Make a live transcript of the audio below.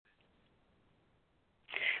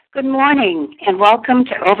Good morning, and welcome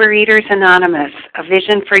to Overeaters Anonymous, a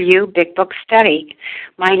Vision for You Big Book Study.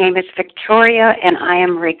 My name is Victoria, and I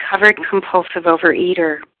am a recovered compulsive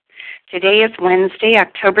overeater. Today is Wednesday,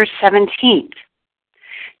 October 17th.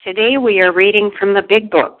 Today we are reading from the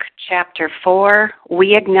Big Book, Chapter 4,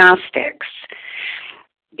 We Agnostics,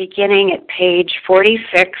 beginning at page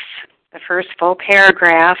 46, the first full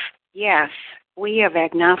paragraph. Yes, we have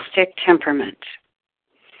agnostic temperament.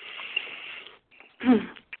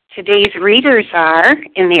 Today's readers are,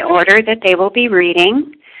 in the order that they will be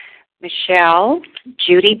reading, Michelle,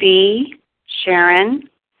 Judy B., Sharon,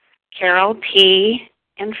 Carol P.,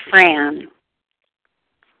 and Fran.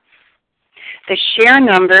 The share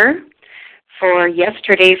number for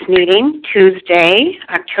yesterday's meeting, Tuesday,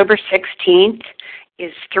 October 16th,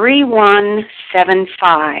 is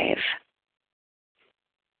 3175.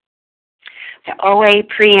 The OA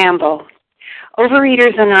Preamble.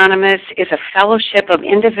 Overeaters Anonymous is a fellowship of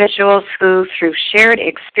individuals who, through shared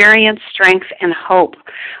experience, strength, and hope,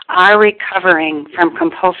 are recovering from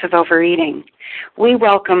compulsive overeating. We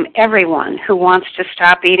welcome everyone who wants to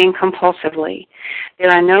stop eating compulsively.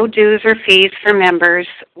 There are no dues or fees for members.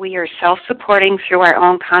 We are self-supporting through our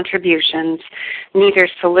own contributions, neither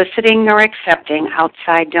soliciting nor accepting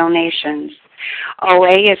outside donations.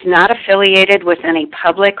 OA is not affiliated with any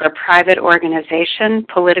public or private organization,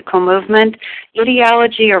 political movement,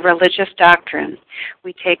 ideology, or religious doctrine.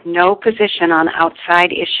 We take no position on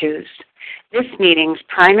outside issues. This meeting's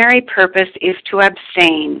primary purpose is to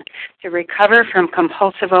abstain, to recover from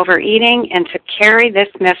compulsive overeating, and to carry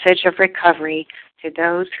this message of recovery to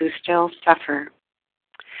those who still suffer.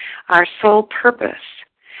 Our sole purpose.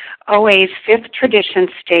 OA's fifth tradition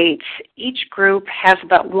states each group has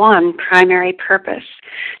but one primary purpose,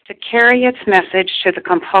 to carry its message to the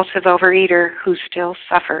compulsive overeater who still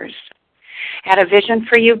suffers. At a Vision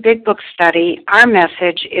for You Big Book Study, our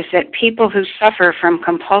message is that people who suffer from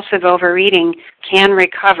compulsive overeating can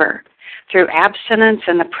recover through abstinence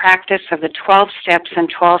and the practice of the 12 steps and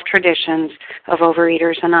 12 traditions of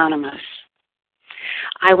Overeaters Anonymous.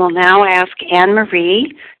 I will now ask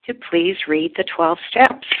Anne-Marie to please read the 12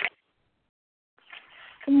 steps.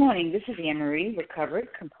 Good morning. This is Anne-Marie, recovered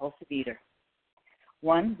compulsive eater.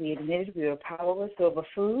 1, we admitted we were powerless over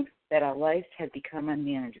food, that our lives had become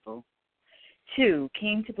unmanageable. 2,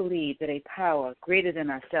 came to believe that a power greater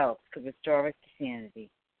than ourselves could restore us to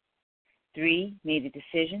sanity. 3, made a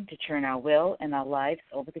decision to turn our will and our lives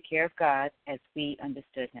over the care of God as we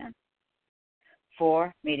understood Him.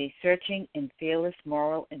 4, made a searching and fearless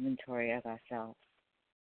moral inventory of ourselves.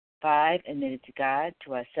 5, admitted to God,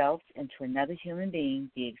 to ourselves, and to another human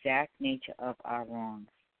being the exact nature of our wrongs.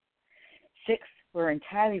 6, we're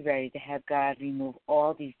entirely ready to have God remove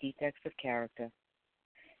all these defects of character.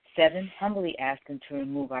 7, humbly asked Him to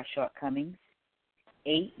remove our shortcomings.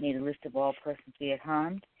 8, made a list of all persons we had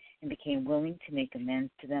harmed and became willing to make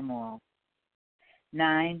amends to them all.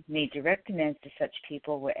 9, made direct amends to such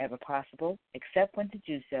people wherever possible, except when to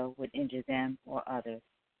do so would injure them or others.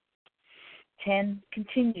 10,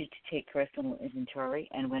 continued to take personal inventory,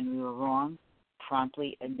 and when we were wrong,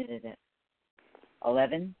 promptly admitted it.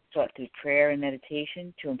 11, sought through prayer and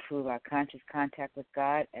meditation to improve our conscious contact with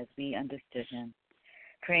God as we understood Him,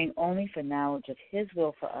 praying only for knowledge of His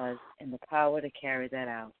will for us and the power to carry that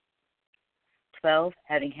out. 12,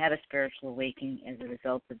 having had a spiritual awakening as a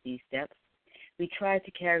result of these steps, we tried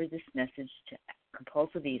to carry this message to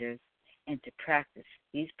compulsive eaters and to practice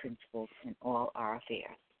these principles in all our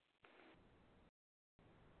affairs.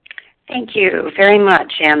 Thank you very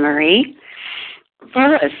much, Anne-Marie.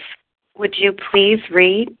 Lois, would you please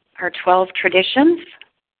read our 12 traditions?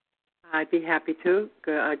 I'd be happy to.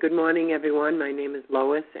 Good morning, everyone. My name is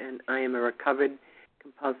Lois, and I am a recovered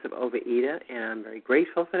compulsive overeater, and I'm very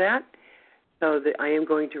grateful for that. So I am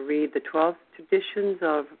going to read the 12 traditions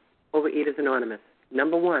of Overeaters Anonymous.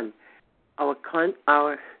 Number 1, our common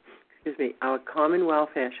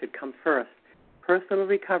welfare should come first. Personal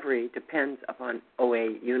recovery depends upon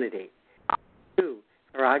OA unity. 2,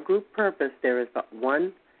 for our group purpose, there is but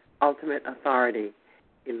one ultimate authority,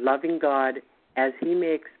 a loving God, as He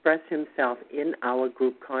may express Himself in our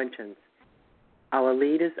group conscience. Our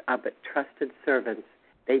leaders are but trusted servants.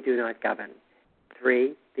 They do not govern.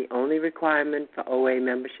 3, the only requirement for OA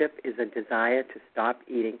membership is a desire to stop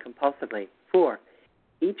eating compulsively. 4,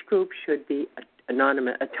 each group should be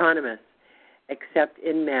autonomous, except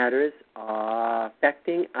in matters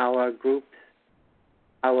affecting our groups,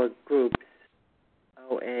 OA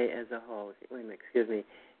as a whole.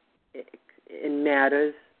 In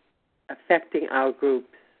matters affecting our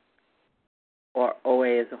groups or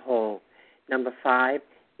OA as a whole. Number 5,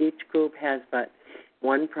 each group has but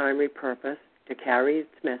one primary purpose, to carry its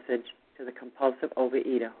message to the compulsive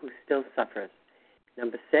overeater who still suffers.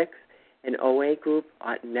 Number 6, an OA group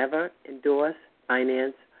ought never endorse,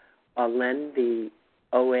 finance, or lend the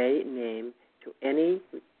OA name to any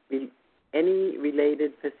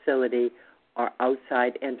related facility or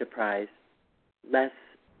outside enterprise, lest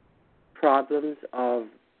problems of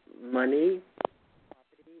money,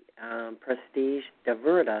 prestige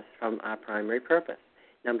divert us from our primary purpose.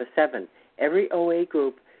 Number 7, every OA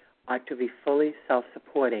group ought to be fully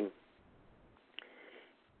self-supporting,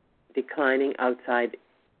 declining outside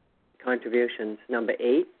contributions. Number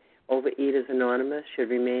 8, Overeaters Anonymous should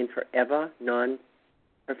remain forever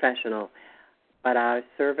non-professional, but our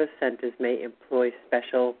service centers may employ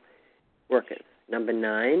special workers. Number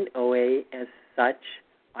 9, OA as such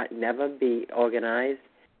ought never be organized,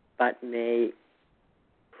 but may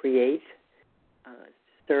create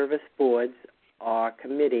service boards or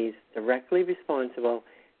committees directly responsible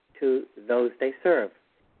to those they serve.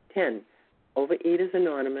 10, Overeaters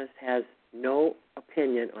Anonymous has no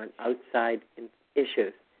opinion on outside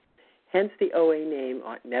issues. Hence, the OA name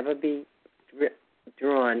ought never be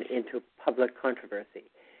drawn into public controversy.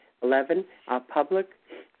 11, our public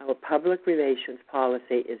relations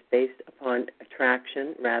policy is based upon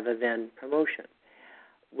attraction rather than promotion.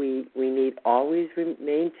 We need always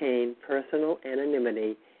maintain personal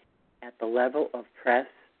anonymity at the level of press,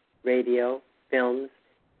 radio, films,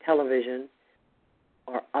 television,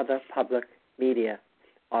 or other public media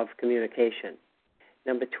of communication.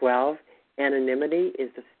 Number 12, anonymity is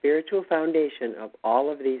the spiritual foundation of all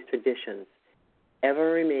of these traditions,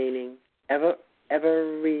 ever reminding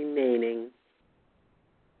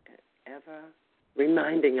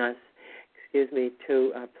us,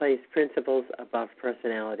 to place principles above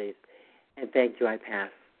personalities. And thank you, I pass.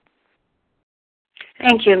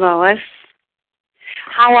 Thank you, Lois.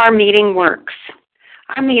 How our meeting works.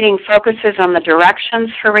 Our meeting focuses on the directions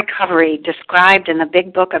for recovery described in the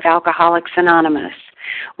Big Book of Alcoholics Anonymous.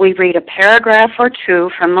 We read a paragraph or two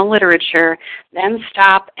from the literature, then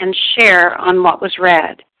stop and share on what was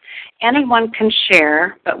read. Anyone can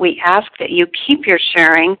share, but we ask that you keep your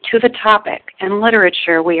sharing to the topic and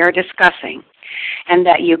literature we are discussing, and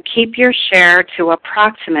that you keep your share to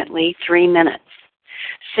approximately 3 minutes.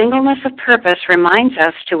 Singleness of purpose reminds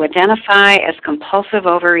us to identify as compulsive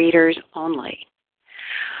overeaters only.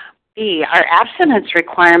 B, our abstinence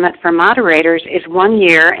requirement for moderators is 1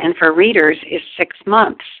 year and for readers is 6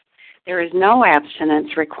 months. There is no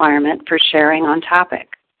abstinence requirement for sharing on topic.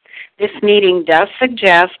 This meeting does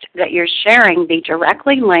suggest that your sharing be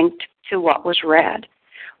directly linked to what was read.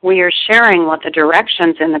 We are sharing what the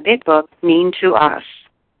directions in the Big Book mean to us.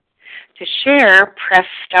 To share, press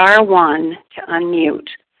 *1 to unmute.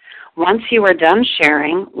 Once you are done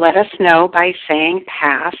sharing, let us know by saying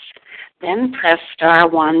pass, then press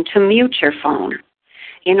 *1 to mute your phone.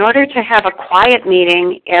 In order to have a quiet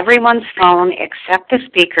meeting, everyone's phone except the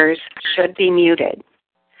speaker's should be muted.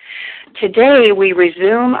 Today we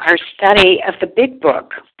resume our study of the Big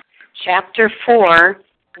Book, Chapter 4,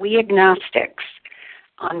 We Agnostics.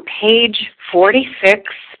 On page 46,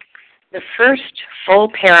 the first full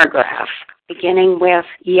paragraph, beginning with,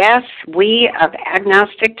 Yes, we of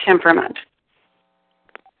agnostic temperament.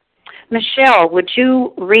 Michelle, would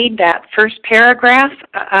you read that first paragraph,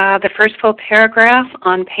 the first full paragraph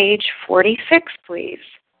on page 46, please?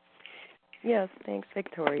 Yes, thanks,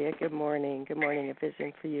 Victoria. Good morning. Good morning, A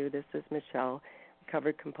Vision for You. This is Michelle,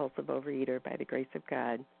 recovered compulsive overeater by the grace of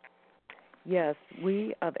God. Yes,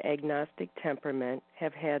 we of agnostic temperament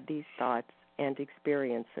have had these thoughts and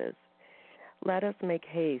experiences. Let us make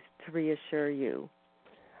haste to reassure you.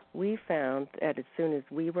 We found that as soon as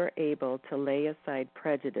we were able to lay aside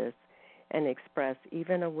prejudice and express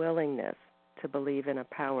even a willingness to believe in a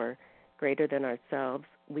power greater than ourselves,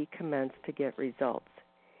 we commenced to get results,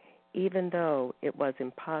 even though it was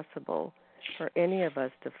impossible for any of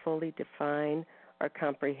us to fully define or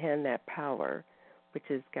comprehend that power, which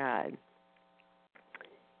is God.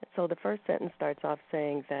 So the first sentence starts off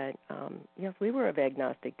saying that, yes, we were of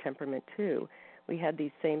agnostic temperament too. We had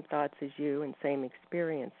these same thoughts as you and same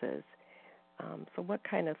experiences. So what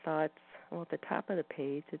kind of thoughts? Well, at the top of the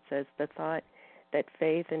page it says the thought that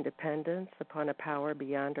faith and dependence upon a power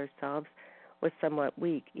beyond ourselves was somewhat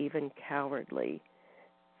weak, even cowardly.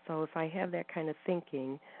 So if I have that kind of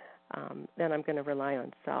thinking, then I'm going to rely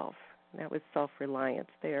on self. And that was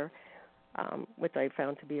self-reliance there, which I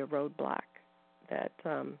found to be a roadblock. That,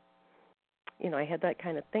 I had that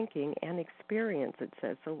kind of thinking and experience, it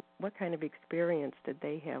says. So what kind of experience did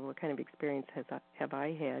they have? What kind of experience have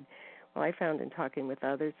I had? Well, I found in talking with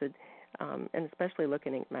others, that, and especially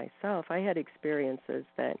looking at myself, I had experiences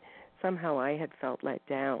that somehow I had felt let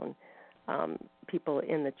down. people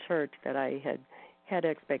in the church that I had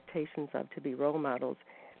expectations of to be role models,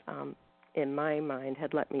 in my mind,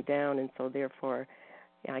 had let me down, and so therefore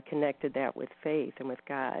I connected that with faith and with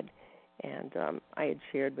God. And I had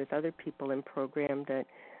shared with other people in program that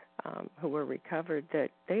who were recovered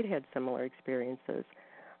that they'd had similar experiences.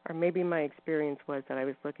 Or maybe my experience was that I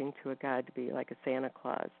was looking to a God to be like a Santa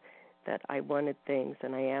Claus, that I wanted things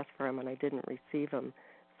and I asked for them and I didn't receive them.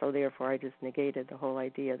 So therefore I just negated the whole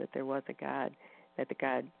idea that there was a God, that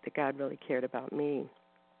God really cared about me.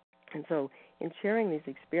 And so in sharing these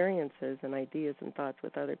experiences and ideas and thoughts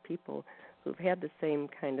with other people who've had the same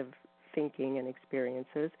kind of thinking and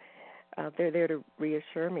experiences, they're there to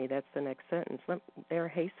reassure me. That's the next sentence. They're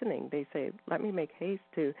hastening. They say, let me make haste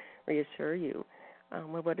to reassure you.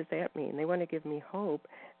 Well, what does that mean? They want to give me hope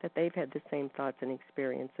that they've had the same thoughts and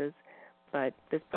experiences, but this